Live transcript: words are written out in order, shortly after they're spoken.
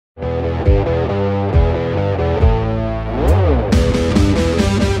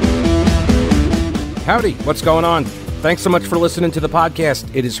Howdy, what's going on? Thanks so much for listening to the podcast.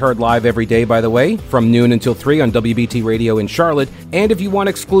 It is heard live every day, by the way, from noon until 3 on WBT Radio in Charlotte. And if you want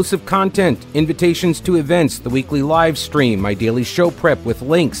exclusive content, invitations to events, the weekly live stream, my daily show prep with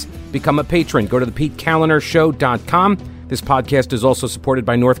links, become a patron. Go to thepetekalinershow.com. This podcast is also supported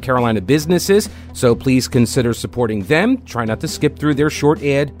by North Carolina businesses, so please consider supporting them. Try not to skip through their short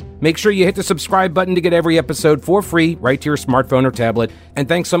ad. Make sure you hit the subscribe button to get every episode for free right to your smartphone or tablet. And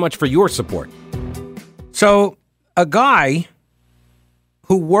thanks so much for your support. So, a guy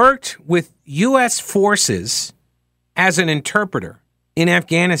who worked with U.S. forces as an interpreter in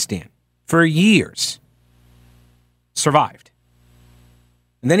Afghanistan for years survived.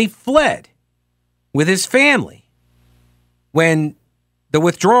 And then he fled with his family when the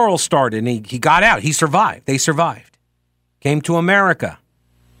withdrawal started, and he got out. He survived. They survived. Came to America,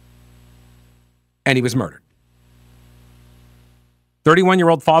 and he was murdered.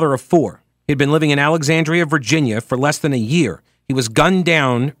 31-year-old father of 4. He'd been living in Alexandria, Virginia for less than a year. He was gunned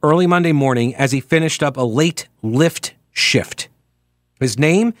down early Monday morning as he finished up a late lift shift. His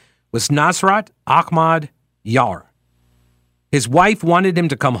name was Nasrat Ahmad Yar. His wife wanted him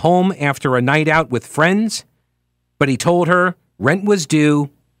to come home after a night out with friends, but he told her rent was due,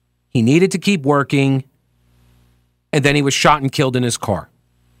 he needed to keep working, and then he was shot and killed in his car.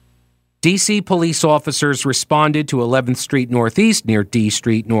 D.C. police officers responded to 11th Street Northeast near D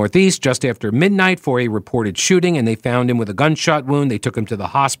Street Northeast just after midnight for a reported shooting, and they found him with a gunshot wound. They took him to the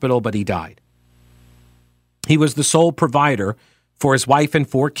hospital, but he died. He was the sole provider for his wife and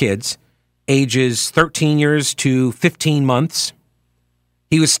 4 kids, ages 13 years to 15 months.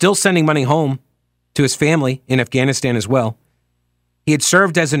 He was still sending money home to his family in Afghanistan as well. He had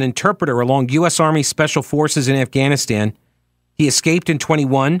served as an interpreter along U.S. Army Special Forces in Afghanistan. He escaped in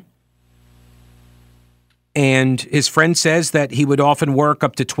 21. And his friend says that he would often work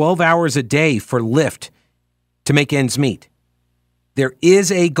up to 12 hours a day for Lyft to make ends meet. There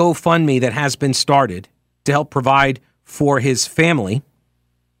is a GoFundMe that has been started to help provide for his family.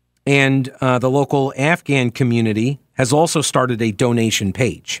 And the local Afghan community has also started a donation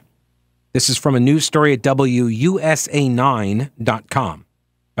page. This is from a news story at WUSA9.com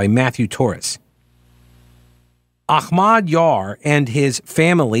by Matthew Torres. Ahmad Yar and his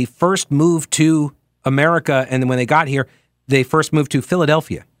family first moved to America, and when they got here, they first moved to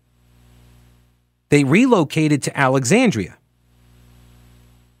Philadelphia. They relocated to Alexandria.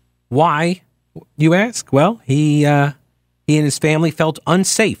 Why, you ask? Well, he and his family felt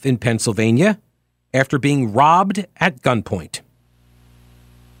unsafe in Pennsylvania after being robbed at gunpoint.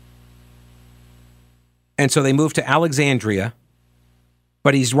 And so they moved to Alexandria,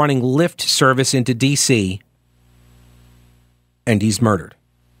 but he's running Lyft service into D.C., and he's murdered.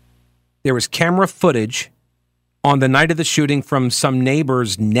 There was camera footage on the night of the shooting from some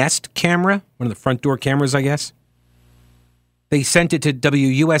neighbor's Nest camera, one of the front door cameras, I guess. They sent it to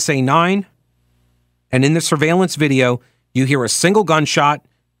WUSA 9, and in the surveillance video, you hear a single gunshot,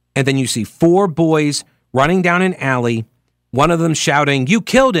 and then you see 4 boys running down an alley, one of them shouting, "You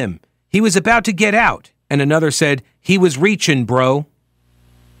killed him! He was about to get out!" And another said, "He was reaching, bro."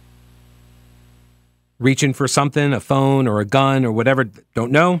 Reaching for something, a phone or a gun or whatever,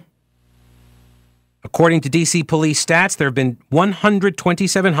 don't know. According to D.C. police stats, there have been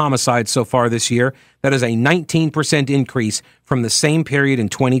 127 homicides so far this year. That is a 19% increase from the same period in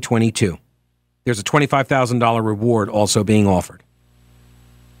 2022. There's a $25,000 reward also being offered.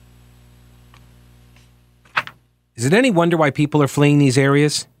 Is it any wonder why people are fleeing these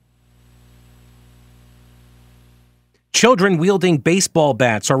areas? Children wielding baseball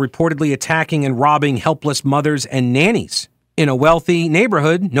bats are reportedly attacking and robbing helpless mothers and nannies in a wealthy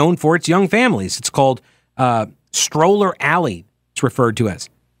neighborhood known for its young families. It's called Stroller Alley, it's referred to as.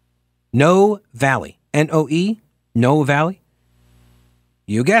 No Valley. N-O-E, No Valley.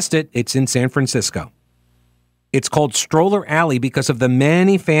 You guessed it, it's in San Francisco. It's called Stroller Alley because of the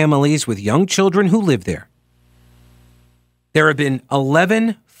many families with young children who live there. There have been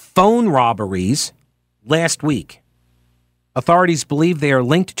 11 phone robberies last week. Authorities believe they are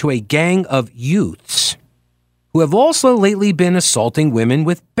linked to a gang of youths who have also lately been assaulting women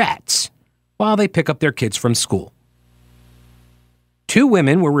with bats while they pick up their kids from school. 2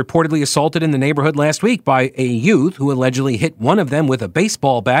 women were reportedly assaulted in the neighborhood last week by a youth who allegedly hit one of them with a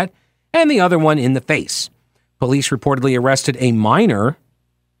baseball bat and the other one in the face. Police reportedly arrested a minor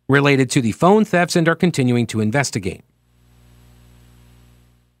related to the phone thefts and are continuing to investigate.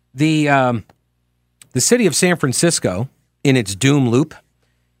 The city of San Francisco, in its doom loop,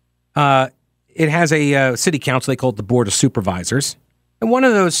 it has a city council they call it the Board of Supervisors. And one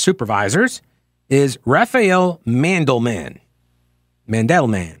of those supervisors is Raphael Mandelman.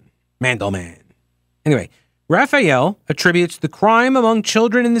 Anyway, Raphael attributes the crime among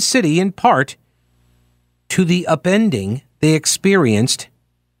children in the city in part to the upending they experienced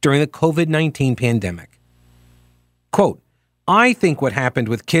during the COVID-19 pandemic. Quote, I think what happened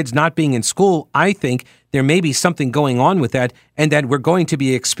with kids not being in school, I think there may be something going on with that and that we're going to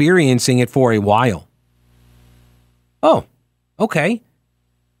be experiencing it for a while. Oh, okay.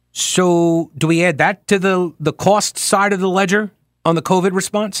 So do we add that to the cost side of the ledger on the COVID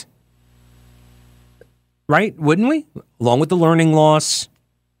response? Right? Wouldn't we? Along with the learning loss,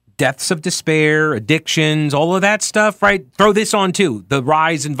 deaths of despair, addictions, all of that stuff, right? Throw this on too. The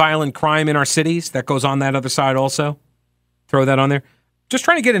rise in violent crime in our cities, that goes on that other side also. Throw that on there. Just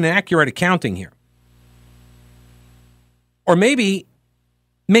trying to get an accurate accounting here. Or maybe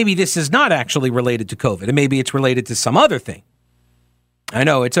this is not actually related to COVID, and maybe it's related to some other thing. I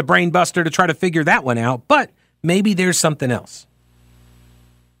know it's a brain buster to try to figure that one out, but maybe there's something else.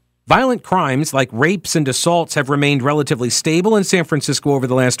 Violent crimes like rapes and assaults have remained relatively stable in San Francisco over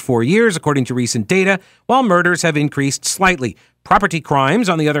the last 4 years, according to recent data, while murders have increased slightly. Property crimes,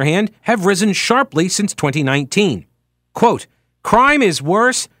 on the other hand, have risen sharply since 2019. Quote, crime is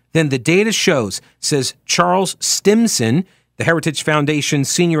worse than the data shows, says Charles Stimson, the Heritage Foundation's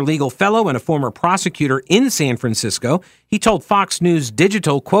senior legal fellow and a former prosecutor in San Francisco. He told Fox News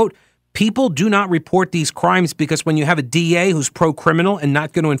Digital, quote, people do not report these crimes because when you have a DA who's pro-criminal and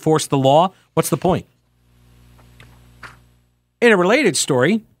not going to enforce the law, what's the point? In a related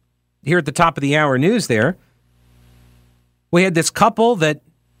story, here at the top of the hour news there, we had this couple that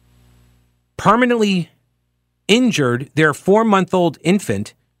permanently injured their 4-month-old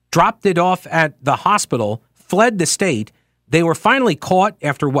infant, dropped it off at the hospital, fled the state. They were finally caught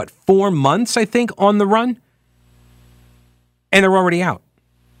after, 4 months, I think, on the run? And they're already out.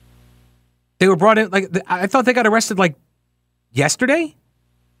 They were brought in, I thought they got arrested, yesterday?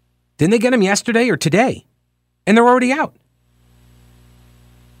 Didn't they get them yesterday or today? And they're already out.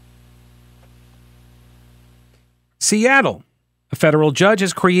 Seattle. A federal judge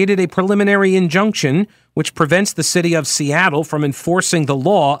has created a preliminary injunction which prevents the city of Seattle from enforcing the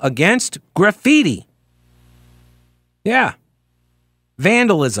law against graffiti. Yeah.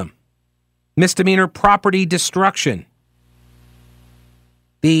 Vandalism. Misdemeanor property destruction.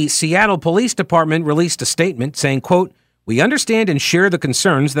 The Seattle Police Department released a statement saying, quote, we understand and share the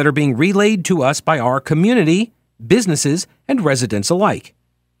concerns that are being relayed to us by our community, businesses, and residents alike.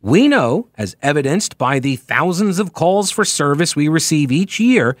 We know, as evidenced by the thousands of calls for service we receive each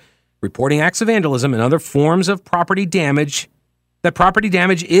year, reporting acts of vandalism and other forms of property damage, that property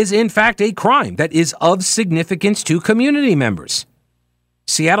damage is in fact a crime that is of significance to community members.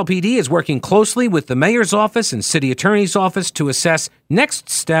 Seattle PD is working closely with the mayor's office and city attorney's office to assess next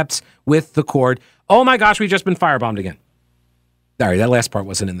steps with the court. Oh my gosh, we've just been firebombed again. Sorry, that last part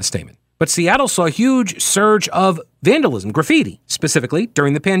wasn't in the statement. But Seattle saw a huge surge of vandalism, graffiti, specifically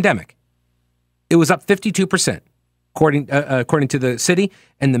during the pandemic. It was up 52%, according to the city.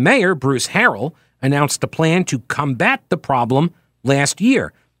 And the mayor, Bruce Harrell, announced a plan to combat the problem last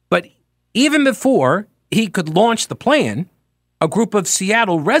year. But even before he could launch the plan, a group of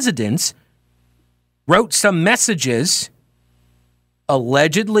Seattle residents wrote some messages,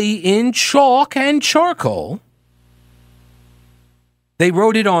 allegedly in chalk and charcoal. They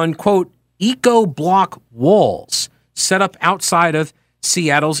wrote it on, quote, eco-block walls set up outside of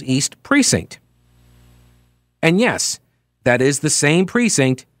Seattle's East Precinct. And yes, that is the same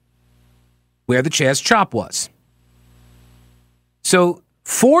precinct where the Chaz Chop was. So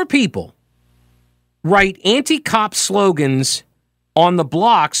 4 people write anti-cop slogans on the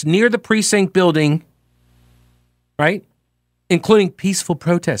blocks near the precinct building, right? Including peaceful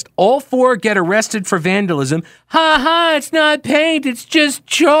protest. All 4 get arrested for vandalism. Ha ha, it's not paint, it's just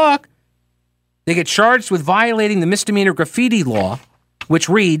chalk. They get charged with violating the misdemeanor graffiti law, which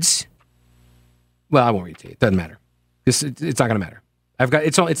reads, well, I won't read it to you. It doesn't matter. It's not going to matter.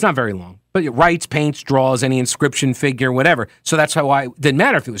 It's not very long. But it writes, paints, draws, any inscription, figure, whatever. So that's why it didn't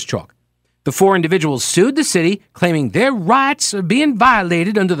matter if it was chalk. The 4 individuals sued the city, claiming their rights are being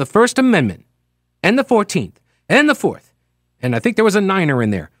violated under the First Amendment, and the 14th, and the 4th. And I think there was a 9er in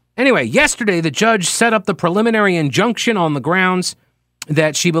there. Anyway, yesterday the judge set up the preliminary injunction on the grounds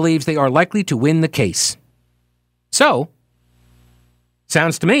that she believes they are likely to win the case. So,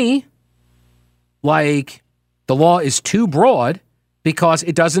 sounds to me like the law is too broad because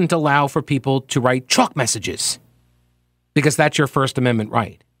it doesn't allow for people to write chalk messages. Because that's your First Amendment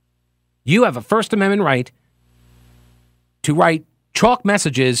right. You have a First Amendment right to write chalk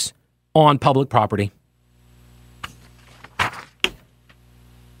messages on public property.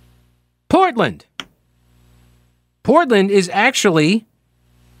 Portland. Portland is actually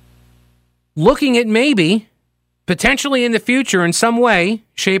looking at maybe, potentially in the future in some way,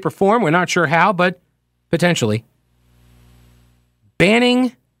 shape, or form, we're not sure how, but potentially,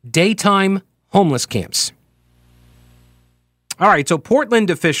 banning daytime homeless camps. All right, so Portland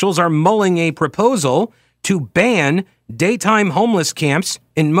officials are mulling a proposal to ban daytime homeless camps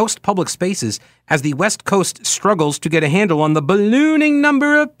in most public spaces as the West Coast struggles to get a handle on the ballooning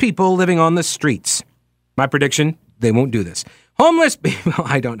number of people living on the streets. My prediction, they won't do this. Homeless people,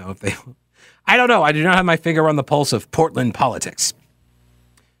 I don't know if they will. I don't know. I do not have my finger on the pulse of Portland politics.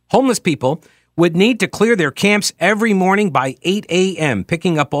 Homeless people would need to clear their camps every morning by 8 a.m.,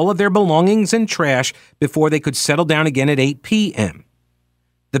 picking up all of their belongings and trash before they could settle down again at 8 p.m.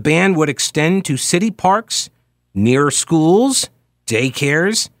 The ban would extend to city parks, near schools,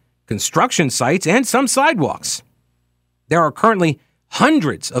 daycares, construction sites, and some sidewalks. There are currently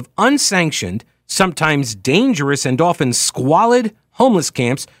hundreds of unsanctioned, sometimes dangerous and often squalid homeless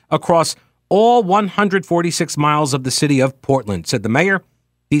camps across all 146 miles of the city of Portland, said the mayor.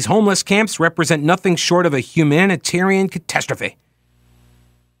 These homeless camps represent nothing short of a humanitarian catastrophe.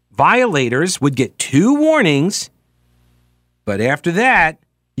 Violators would get 2 warnings, but after that,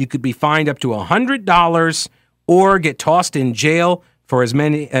 you could be fined up to $100 or get tossed in jail for as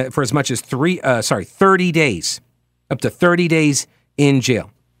much as 30 days, up to 30 days in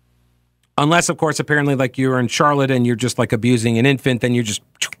jail. Unless, of course, apparently, like you're in Charlotte and you're just like abusing an infant, then you're just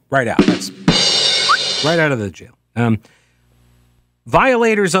right out. That's right out of the jail.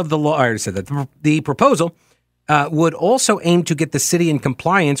 Violators of the law, I already said that. The proposal would also aim to get the city in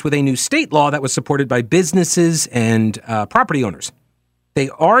compliance with a new state law that was supported by businesses and property owners. They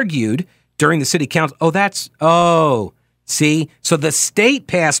argued during the city council, so the state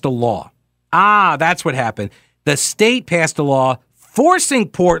passed a law. That's what happened. The state passed a law forcing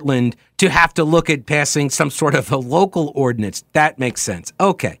Portland to have to look at passing some sort of a local ordinance. That makes sense.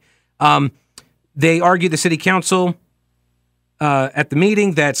 Okay. They argued the city council at the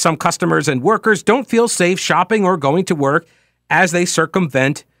meeting that some customers and workers don't feel safe shopping or going to work as they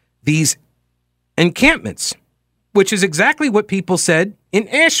circumvent these encampments, which is exactly what people said in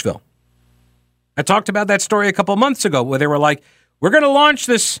Asheville. I talked about that story a couple months ago where they were like, we're going to launch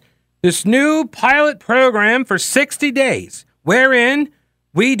this new pilot program for 60 days wherein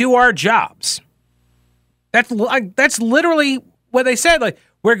we do our jobs. That's literally what they said. Like,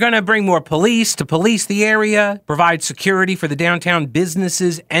 we're going to bring more police to police the area, provide security for the downtown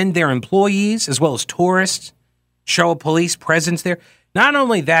businesses and their employees, as well as tourists, show a police presence there. Not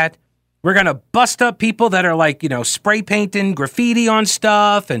only that, we're going to bust up people that are like, spray painting graffiti on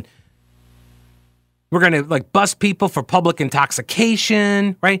stuff, and we're going to like bust people for public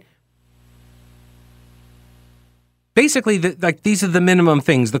intoxication, right? Basically, these are the minimum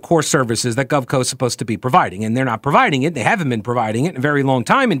things, the core services that GovCo is supposed to be providing, and they're not providing it. They haven't been providing it in a very long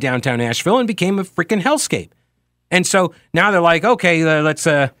time in downtown Asheville and became a freaking hellscape. And so now they're like, okay, let's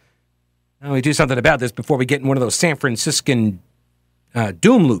we do something about this before we get in one of those San Franciscan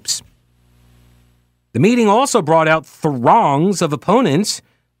doom loops. The meeting also brought out throngs of opponents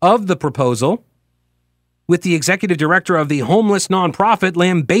of the proposal, with the executive director of the homeless nonprofit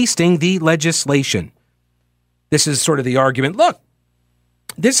lambasting the legislation. This is sort of the argument. Look,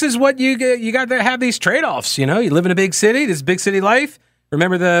 this is what you got to have these trade-offs. You live in a big city, this big city life.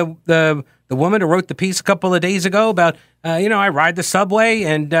 Remember the woman who wrote the piece a couple of days ago about, I ride the subway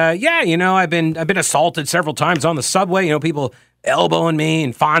and, I've been assaulted several times on the subway. People elbowing me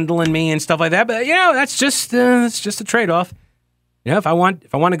and fondling me and stuff like that. But, that's just a trade-off. If I want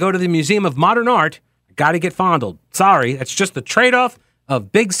to go to the Museum of Modern Art, I got to get fondled. Sorry, that's just the trade-off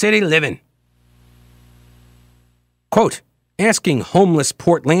of big city living. Quote, asking homeless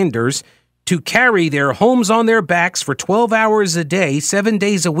Portlanders to carry their homes on their backs for 12 hours a day, 7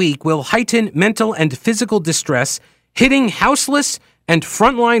 days a week will heighten mental and physical distress, hitting houseless and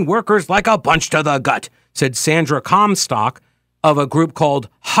frontline workers like a punch to the gut, said Sandra Comstock of a group called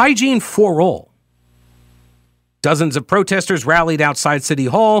Hygiene for All. Dozens of protesters rallied outside City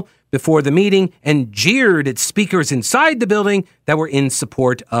Hall before the meeting and jeered at speakers inside the building that were in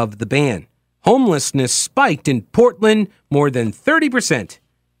support of the ban. Homelessness spiked in Portland more than 30%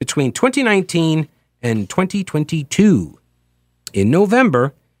 between 2019 and 2022. In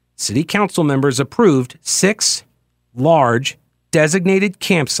November, city council members approved 6 large designated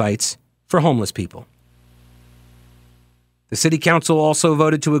campsites for homeless people. The city council also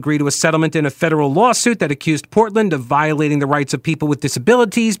voted to agree to a settlement in a federal lawsuit that accused Portland of violating the rights of people with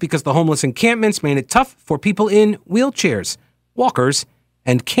disabilities because the homeless encampments made it tough for people in wheelchairs, walkers,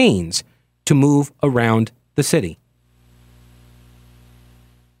 and canes to move around the city.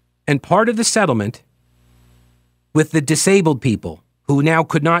 And part of the settlement with the disabled people who now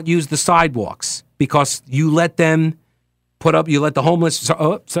could not use the sidewalks because you let them you let the homeless,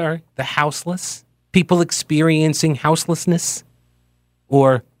 the houseless, people experiencing houselessness,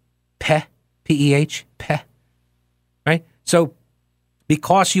 or P-E-H, right? So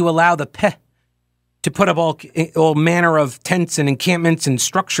because you allow the to put up all manner of tents and encampments and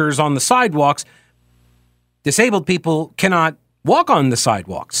structures on the sidewalks, disabled people cannot walk on the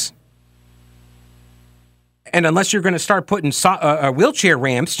sidewalks. And unless you're going to start putting wheelchair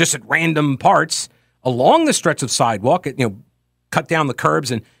ramps just at random parts along the stretch of sidewalk, cut down the curbs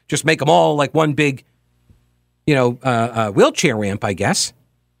and just make them all like one big, wheelchair ramp, I guess,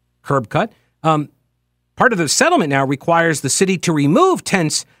 curb cut. Part of the settlement now requires the city to remove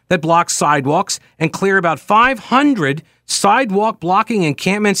tents that block sidewalks and clear about 500 sidewalk blocking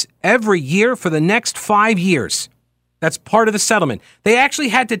encampments every year for the next 5 years. That's part of the settlement. They actually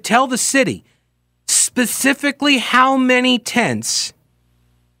had to tell the city specifically how many tents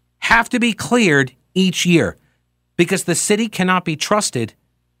have to be cleared each year, because the city cannot be trusted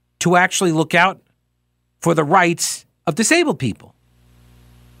to actually look out for the rights of disabled people.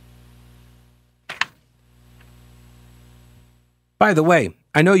 By the way,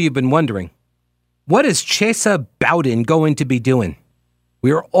 I know you've been wondering, what is Chesa Boudin going to be doing?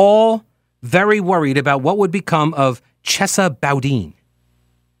 We are all very worried about what would become of Chesa Boudin.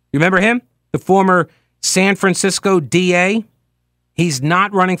 You remember him? The former San Francisco DA? He's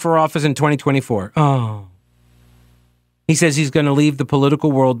not running for office in 2024. Oh. He says he's going to leave the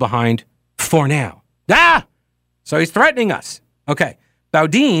political world behind for now. So he's threatening us. Okay.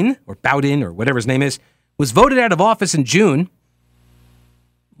 Boudin, or whatever his name is, was voted out of office in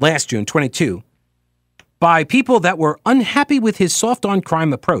last June, 22, by people that were unhappy with his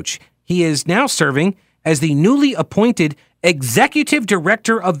soft-on-crime approach. He is now serving as the newly appointed executive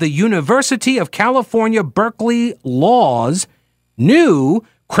director of the University of California, Berkeley Law's new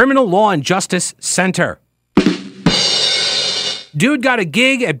Criminal Law and Justice Center. Dude got a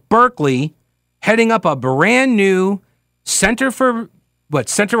gig at Berkeley heading up a brand new Center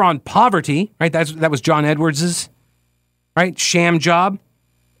on Poverty, right? That was John Edwards's, right? Sham job.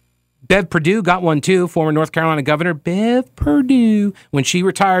 Bev Perdue got one too, former North Carolina governor. Bev Perdue. When she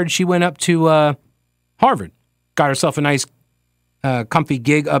retired, she went up to Harvard. Got herself a nice, comfy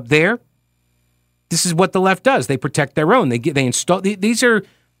gig up there. This is what the left does. They protect their own. They install. These are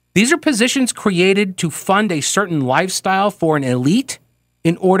positions created to fund a certain lifestyle for an elite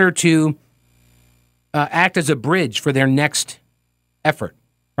in order to act as a bridge for their next effort,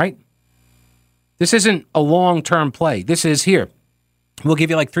 right? This isn't a long-term play. This is here. We'll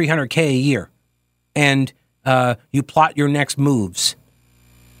give you like $300K a year, and you plot your next moves.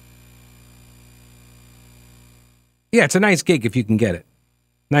 Yeah, it's a nice gig if you can get it.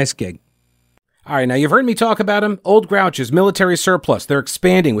 Nice gig. All right, now you've heard me talk about them. Old Grouch's military surplus. They're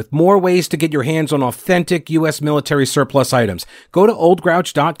expanding with more ways to get your hands on authentic U.S. military surplus items. Go to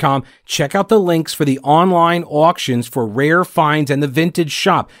oldgrouch.com. Check out the links for the online auctions for rare finds and the vintage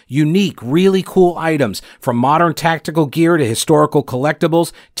shop. Unique, really cool items. From modern tactical gear to historical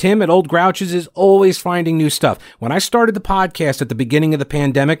collectibles, Tim at Old Grouch's is always finding new stuff. When I started the podcast at the beginning of the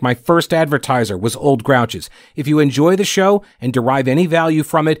pandemic, my first advertiser was Old Grouch's. If you enjoy the show and derive any value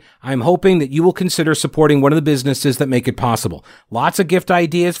from it, I'm hoping that you will consider supporting one of the businesses that make it possible. Lots of gift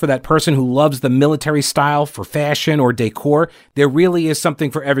ideas for that person who loves the military style for fashion or decor. There really is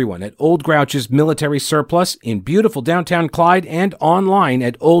something for everyone at Old Grouch's Military Surplus in beautiful downtown Clyde and online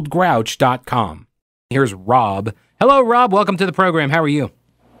at oldgrouch.com. Here's Rob. Hello, Rob. Welcome to the program. How are you?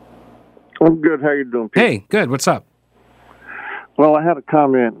 I'm good. How you doing, Pete? Hey, good. What's up? Well, I had a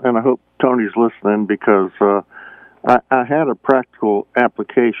comment, and I hope Tony's listening, because I had a practical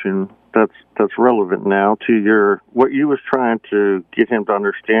application that's relevant now to what you was trying to get him to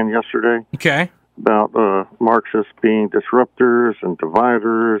understand yesterday. Okay. About Marxists being disruptors and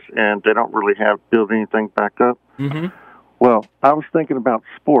dividers, and they don't really build anything back up. Mm-hmm. Well, I was thinking about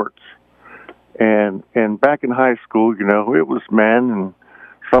sports, and back in high school, it was men, and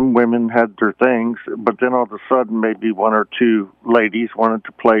some women had their things, but then all of a sudden maybe one or two ladies wanted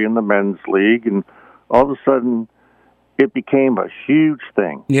to play in the men's league, and all of a sudden it became a huge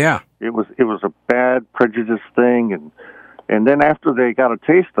thing. Yeah. It was a bad prejudice thing, and then after they got a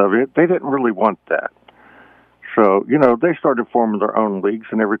taste of it, they didn't really want that. So, they started forming their own leagues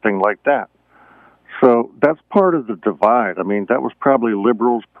and everything like that. So that's part of the divide. I mean, that was probably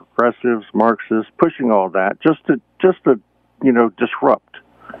liberals, progressives, Marxists pushing all that just to disrupt.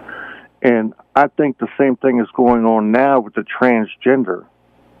 And I think the same thing is going on now with the transgender,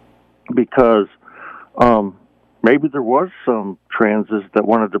 because maybe there was some transes that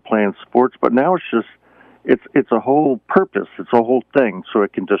wanted to play in sports, but now it's a whole purpose. It's a whole thing, so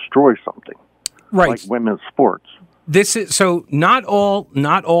it can destroy something, right? Like women's sports. This is so not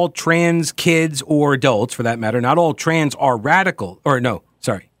all trans kids or adults, for that matter. Not all trans are radical, or no,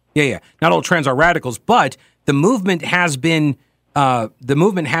 sorry, yeah. Not all trans are radicals, but the movement has been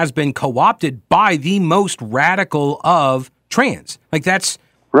co-opted by the most radical of trans. Like that's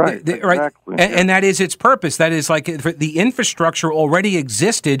right, right, exactly. And that is its purpose. That is like the infrastructure already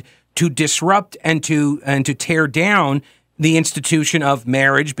existed to disrupt and to tear down the institution of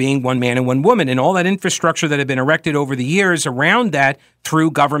marriage being one man and one woman, and all that infrastructure that had been erected over the years around that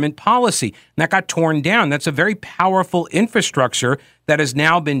through government policy. And that got torn down. That's a very powerful infrastructure that has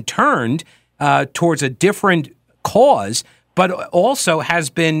now been turned towards a different cause, but also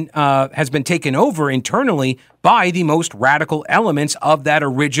has been taken over internally by the most radical elements of that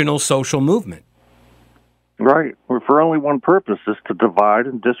original social movement. Right. For only one purpose, is to divide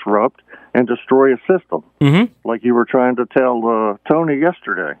and disrupt and destroy a system. Mm-hmm. Like you were trying to tell Tony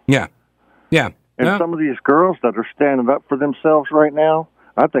yesterday. Yeah. And some of these girls that are standing up for themselves right now,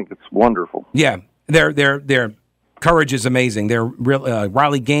 I think it's wonderful. Yeah. Their courage is amazing. They're real,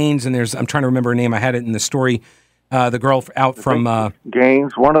 Riley Gaines, and I'm trying to remember her name. I had it in the story. The girl out from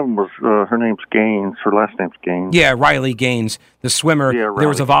Gaines. One of them was her name's Gaines. Her last name's Gaines. Yeah, Riley Gaines, the swimmer. Yeah, there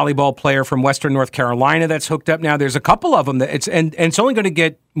was a volleyball player from Western North Carolina that's hooked up now. There's a couple of them that it's only going to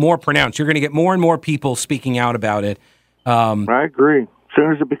get more pronounced. You're going to get more and more people speaking out about it. I agree. As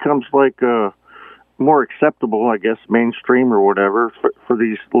soon as it becomes like more acceptable, I guess, mainstream or whatever, for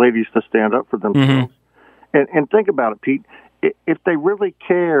these ladies to stand up for themselves. Mm-hmm. And think about it, Pete. If they really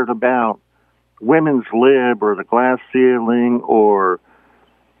cared about women's lib or the glass ceiling or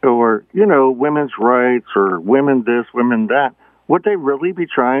women's rights or women this, women that, would they really be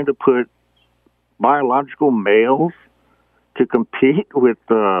trying to put biological males to compete with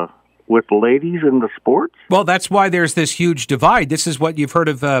ladies in the sports? Well, that's why there's this huge divide. This is what you've heard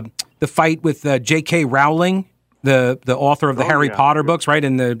of the fight with J.K. Rowling, the author of the Harry Potter books, right,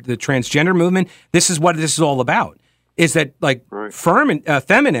 and the transgender movement. This is what this is all about, is that like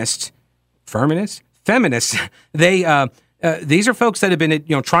feminists, they these are folks that have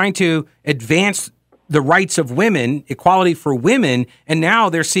been trying to advance the rights of women, equality for women, and now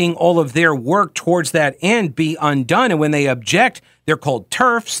they're seeing all of their work towards that end be undone. And when they object, they're called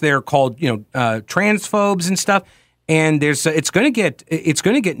TERFs, they're called transphobes and stuff. And it's going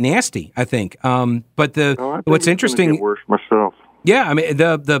to get nasty, I think. But what's interesting, get worse myself. Yeah, I mean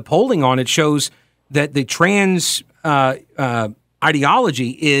the polling on it shows that the trans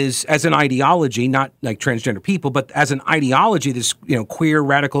ideology is, as an ideology, not like transgender people, but as an ideology, this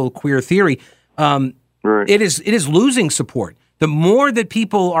radical queer theory, right. it is losing support. The more that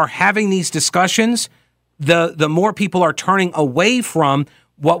people are having these discussions, the more people are turning away from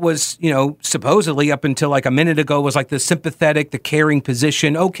what was, supposedly up until like a minute ago was like the sympathetic, the caring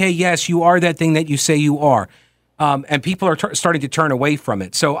position. Okay, yes, you are that thing that you say you are, and people are starting to turn away from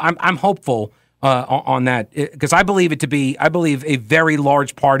it. So I'm hopeful on that, because I believe a very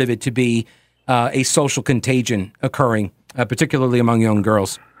large part of it to be a social contagion occurring, particularly among young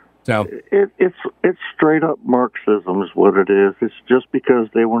girls. So it's straight up Marxism is what it is. It's just because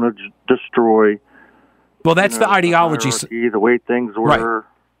they want to destroy. Well, that's the ideology, the way things were. Right.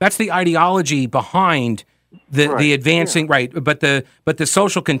 That's the ideology behind the advancing, right? But the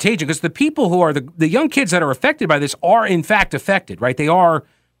social contagion, because the people who are the young kids that are affected by this are in fact affected, right? They're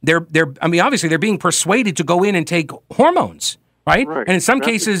I mean, obviously they're being persuaded to go in and take hormones, right? Right. And in some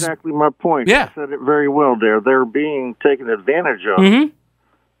That's cases, exactly my point. Yeah. You said it very well there. They're being taken advantage of.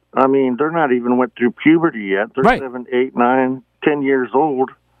 Mm-hmm. I mean, they're not even went through puberty yet. They're right. 7, 8, 9, 10 years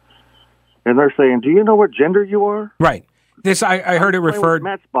old. And they're saying, do you know what gender you are? Right. This, I heard it referred...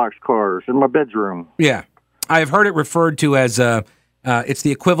 Matchbox cars in my bedroom. Yeah. I've heard it referred to as, it's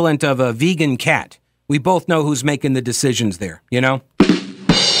the equivalent of a vegan cat. We both know who's making the decisions there, All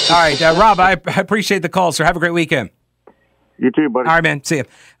right, Rob, I appreciate the call, sir. Have a great weekend. You too, buddy. All right, man. See you.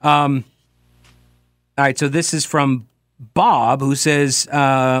 All right, so this is from Bob, who says,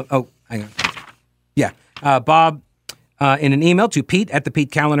 hang on. Yeah, Bob, in an email to Pete at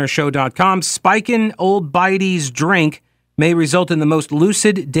thePeteCallenderShow.com, spiking old Biden's drink may result in the most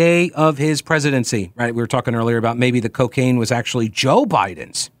lucid day of his presidency. Right, we were talking earlier about maybe the cocaine was actually Joe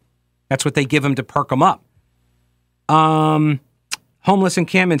Biden's. That's what they give him to perk him up. Homeless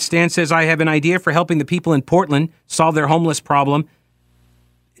encampment. Stan says, I have an idea for helping the people in Portland solve their homeless problem.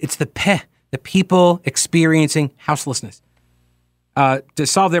 It's the people experiencing houselessness. To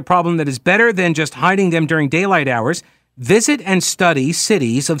solve their problem that is better than just hiding them during daylight hours, visit and study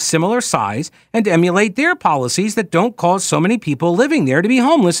cities of similar size and emulate their policies that don't cause so many people living there to be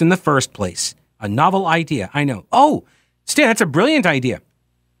homeless in the first place. A novel idea. I know. Oh, Stan, that's a brilliant idea.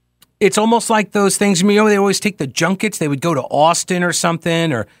 It's almost like those things, they always take the junkets. They would go to Austin or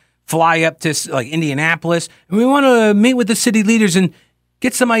something or fly up to like Indianapolis. And we want to meet with the city leaders and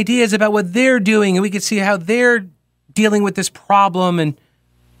get some ideas about what they're doing. And we could see how they're dealing with this problem. And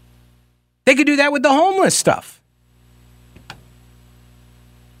they could do that with the homeless stuff.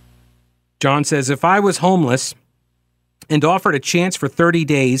 John says, if I was homeless and offered a chance for 30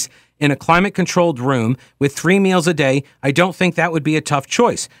 days in a climate-controlled room with 3 meals a day, I don't think that would be a tough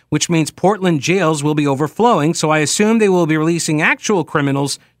choice, which means Portland jails will be overflowing, so I assume they will be releasing actual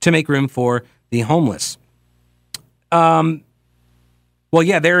criminals to make room for the homeless. Well,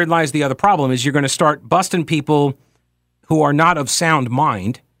 yeah, therein lies the other problem, is you're going to start busting people who are not of sound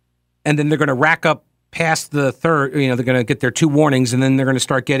mind, and then they're going to rack up past the third, they're going to get their 2 warnings, and then they're going to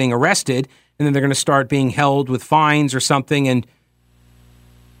start getting arrested, and then they're going to start being held with fines or something, and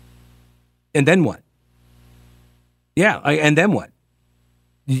then what? Yeah, and then what?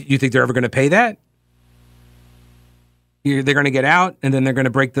 You think they're ever going to pay that? They're going to get out, and then they're going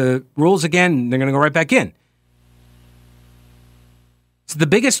to break the rules again, and they're going to go right back in. So the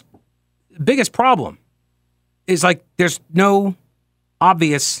biggest problem is like there's no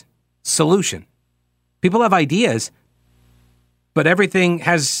obvious solution. People have ideas, but everything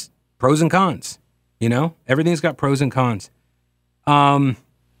has pros and cons. Everything's got pros and cons.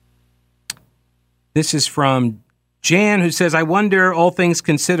 This is from Jan, who says, I wonder, all things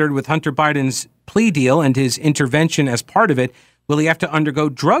considered, with Hunter Biden's plea deal and his intervention as part of it, will he have to undergo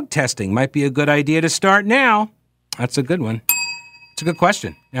drug testing? Might be a good idea to start now. That's a good one. It's a good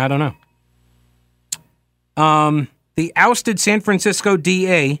question. Yeah, I don't know. The ousted San Francisco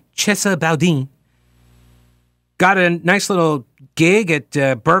DA, Chesa Boudin, got a nice little gig at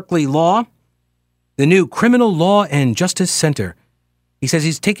Berkeley Law, the new Criminal Law and Justice Center. He says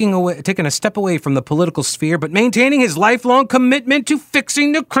he's taking a step away from the political sphere, but maintaining his lifelong commitment to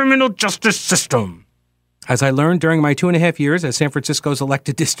fixing the criminal justice system. As I learned during my 2.5 years as San Francisco's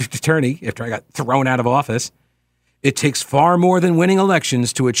elected district attorney, after I got thrown out of office, it takes far more than winning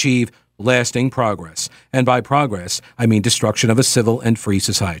elections to achieve lasting progress. And by progress, I mean destruction of a civil and free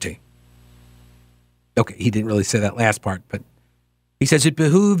society. Okay, he didn't really say that last part, but he says it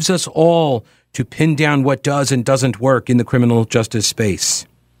behooves us all to pin down what does and doesn't work in the criminal justice space.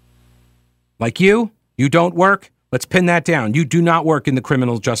 Like you don't work. Let's pin that down. You do not work in the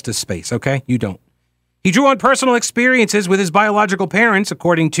criminal justice space, okay? You don't. He drew on personal experiences with his biological parents,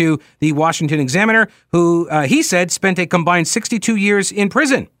 according to the Washington Examiner, who, he said, spent a combined 62 years in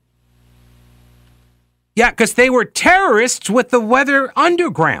prison. Yeah, because they were terrorists with the Weather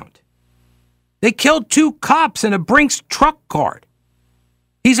Underground. They killed 2 cops in a Brinks truck guard.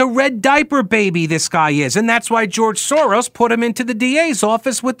 He's a red diaper baby, this guy is, and that's why George Soros put him into the DA's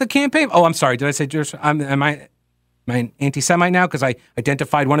office with the campaign. Oh, I'm sorry. Did I say George? Am I anti-Semite now because I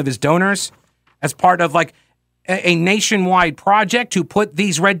identified one of his donors as part of like a nationwide project to put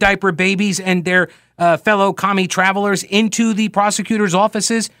these red diaper babies and their fellow commie travelers into the prosecutor's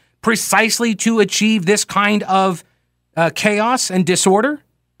offices precisely to achieve this kind of chaos and disorder?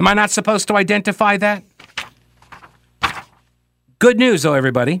 Am I not supposed to identify that? Good news, though,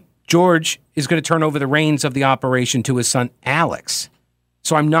 everybody. George is going to turn over the reins of the operation to his son, Alex.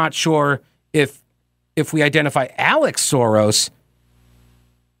 So I'm not sure if we identify Alex Soros,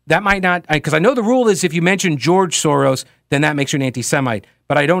 that might not, because I know the rule is if you mention George Soros, then that makes you an anti-Semite.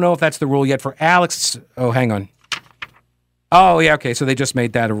 But I don't know if that's the rule yet for Alex. Oh, hang on. Oh, yeah, okay, so they just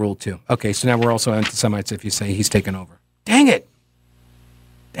made that a rule, too. Okay, so now we're also anti-Semites if you say he's taken over. Dang it.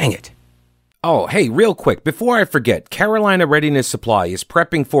 Oh, hey, real quick, before I forget, Carolina Readiness Supply is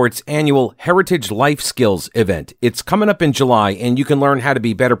prepping for its annual Heritage Life Skills event. It's coming up in July, and you can learn how to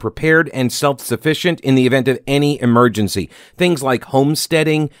be better prepared and self-sufficient in the event of any emergency. Things like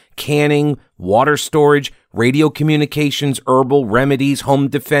homesteading, canning, water storage, radio communications, herbal remedies, home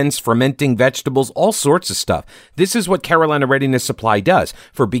defense, fermenting vegetables, all sorts of stuff. This is what Carolina Readiness Supply does.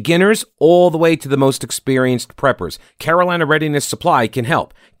 For beginners all the way to the most experienced preppers, Carolina Readiness Supply can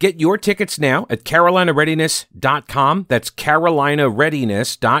help. Get your tickets now at carolinareadiness.com. That's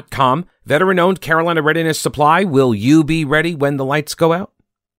carolinareadiness.com. Veteran-owned Carolina Readiness Supply. Will you be ready when the lights go out?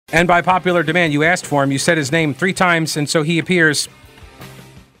 And by popular demand, you asked for him. You said his name 3 times, and so he appears.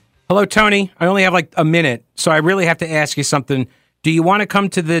 Hello, Tony. I only have like a minute, so I really have to ask you something. Do you want to come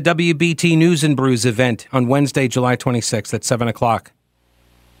to the WBT News and Brews event on Wednesday, July 26th at 7 o'clock?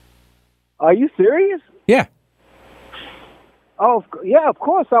 Are you serious? Yeah. Oh, yeah, of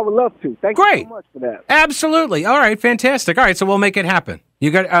course. I would love to. Thank you so much for that. Absolutely. All right, fantastic. All right, so we'll make it happen.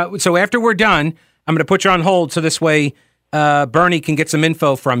 You got. So after we're done, I'm going to put you on hold so this way Bernie can get some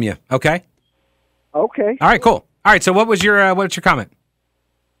info from you, okay? Okay. All right, cool. All right, so what's your comment?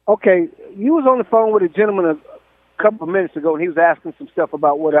 Okay, you was on the phone with a gentleman a couple of minutes ago, and he was asking some stuff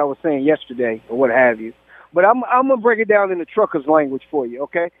about what I was saying yesterday or what have you. But I'm gonna break it down in the trucker's language for you,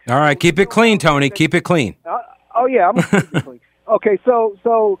 okay? All right, keep it clean, Tony. Keep it clean. Oh yeah, I'm gonna keep it clean. Okay,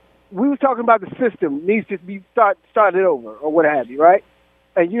 so we were talking about the system needs to be started over or what have you, right?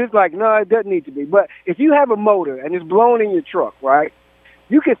 And you was like, no, it doesn't need to be. But if you have a motor and it's blown in your truck, right,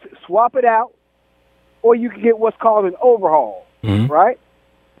 you can swap it out, or you can get what's called an overhaul, right?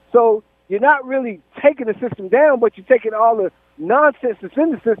 So you're not really taking the system down, but you're taking all the nonsense that's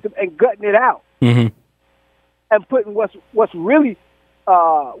in the system and gutting it out. Mm-hmm. And putting what's really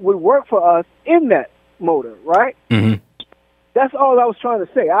would work for us in that motor, right? Mm-hmm. That's all I was trying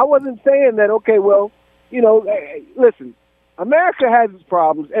to say. I wasn't saying that, okay, well, hey, listen, America has its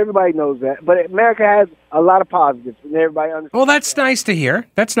problems. Everybody knows that. But America has a lot of positives, and everybody understands. Well, that's nice to hear.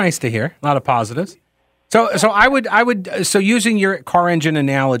 That's nice to hear. A lot of positives. So I would using your car engine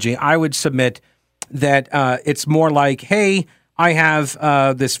analogy, I would submit that it's more like, hey, I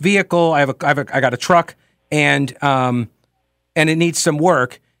have this vehicle, I got a truck, and it needs some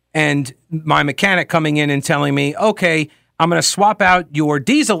work, and my mechanic coming in and telling me, okay, I'm going to swap out your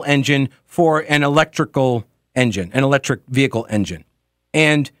diesel engine for an electrical engine, an electric vehicle engine.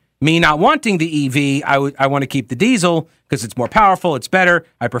 And me not wanting the EV, I want to keep the diesel because it's more powerful, it's better,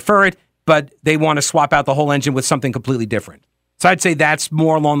 I prefer it, but they want to swap out the whole engine with something completely different. So I'd say that's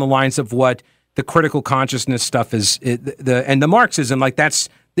more along the lines of what the critical consciousness stuff is, and the Marxism, like that's,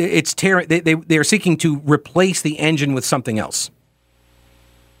 it's they're seeking to replace the engine with something else.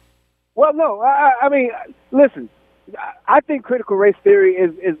 Well, no, I mean, listen, I think critical race theory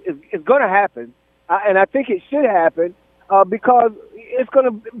is going to happen, and I think it should happen because it's going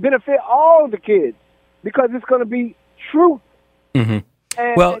to benefit all the kids because it's going to be truth. Mm-hmm.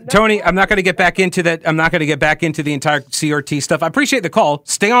 Well, Tony, I'm not going to get back into that. I'm not going to get back into the entire CRT stuff. I appreciate the call.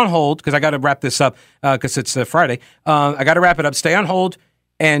 Stay on hold because I got to wrap this up because it's Friday. I got to wrap it up. Stay on hold.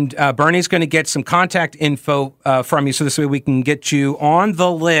 And Bernie's going to get some contact info from you so this way we can get you on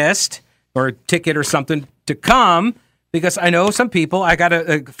the list or a ticket or something to come because I know some people. I got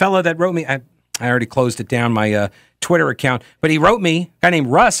a fella that wrote me. I already closed it down, my Twitter account. But he wrote me, a guy named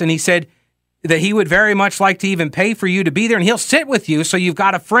Russ, and he said that he would very much like to even pay for you to be there. And he'll sit with you so you've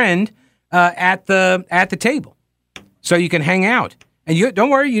got a friend at the table so you can hang out. And you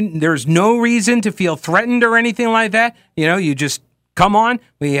don't worry, there's no reason to feel threatened or anything like that. You just come on,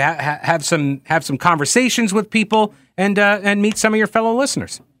 we have some conversations with people and meet some of your fellow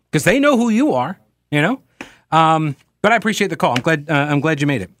listeners because they know who you are, But I appreciate the call. I'm glad you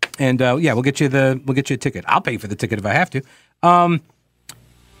made it, and we'll get you a ticket. I'll pay for the ticket if I have to.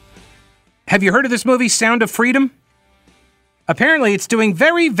 Have you heard of this movie, Sound of Freedom? Apparently, it's doing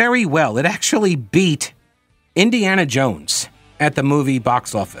very, very well. It actually beat Indiana Jones at the movie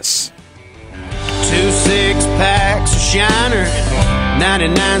box office. 2 6-packs of Shiner,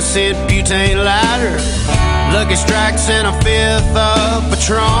 99-cent butane lighter, Lucky Strikes and a 5th of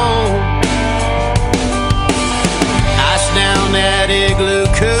Patron. Ice down that igloo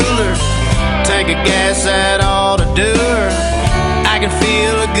cooler, tank of gas that ought to do her. I can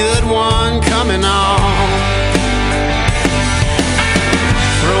feel a good one coming on.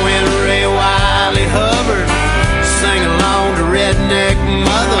 Throw in Ray Wiley Hubbard, sing along to Redneck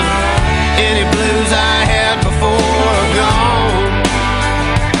Mother. Any blues I had before are gone.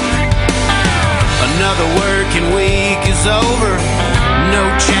 Another working week is over, no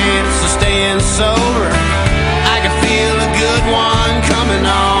chance of staying sober. I can feel a good one coming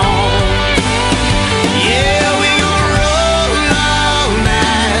on. Yeah, we gonna roll all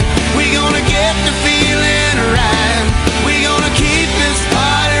night. We gonna get the feeling right. We gonna keep this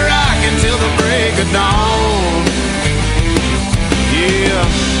party rocking till the break of dawn. Yeah,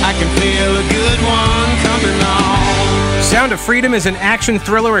 I can feel a good one coming on. Sound of Freedom is an action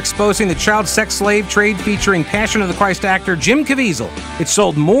thriller exposing the child sex slave trade featuring Passion of the Christ actor Jim Caviezel. It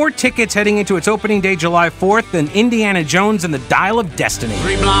sold more tickets heading into its opening day July 4th than Indiana Jones and the Dial of Destiny.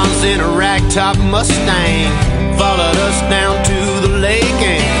 3 blondes in a ragtop Mustang followed us down to the lake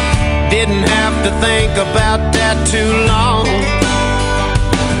and didn't have to think about that too long.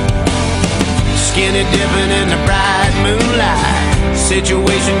 Skinny dipping in the bright moonlight,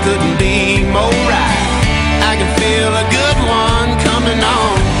 situation couldn't be more right. I can feel a good one coming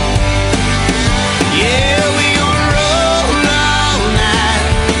on. Yeah, we gonna roll all night.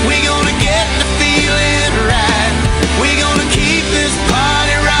 We gonna get the feeling right. We gonna keep this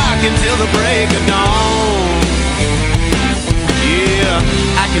party rocking till the break of dawn. Yeah,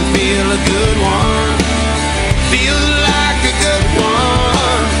 I can feel a good one. Feels like a good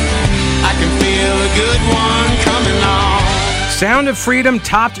one. I can feel a a good one coming on. Sound of Freedom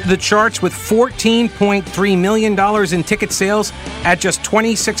topped the charts with $14.3 million in ticket sales at just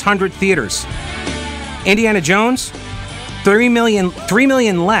 2,600 theaters. Indiana Jones, 3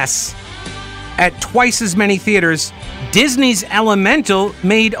 million less at twice as many theaters. Disney's Elemental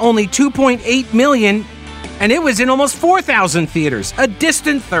made only $2.8 million, and it was in almost 4,000 theaters, a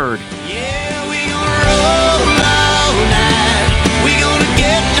distant third. Yeah, we gonna roll all night. We gonna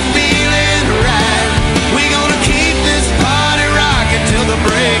get the feeling right. We gonna keep this party rocking till the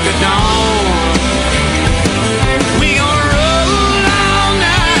break of dawn. We gonna roll all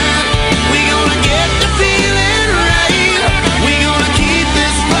night. We gonna get the feeling right. We gonna keep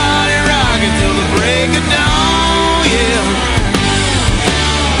this party rocking till the break of dawn. Yeah,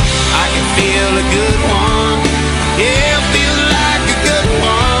 I can feel a good one. Yeah, it feels like a good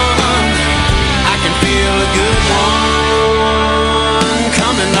one. I can feel a good one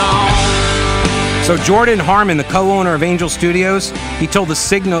coming on. So Jordan Harmon, the co-owner of Angel Studios, he told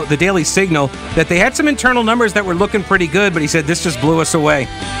the Daily Signal that they had some internal numbers that were looking pretty good, but he said this just blew us away.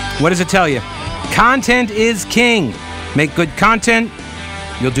 What does it tell you? Content is king. Make good content,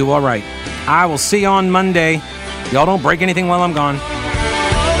 you'll do all right. I will see you on Monday. Y'all don't break anything while I'm gone.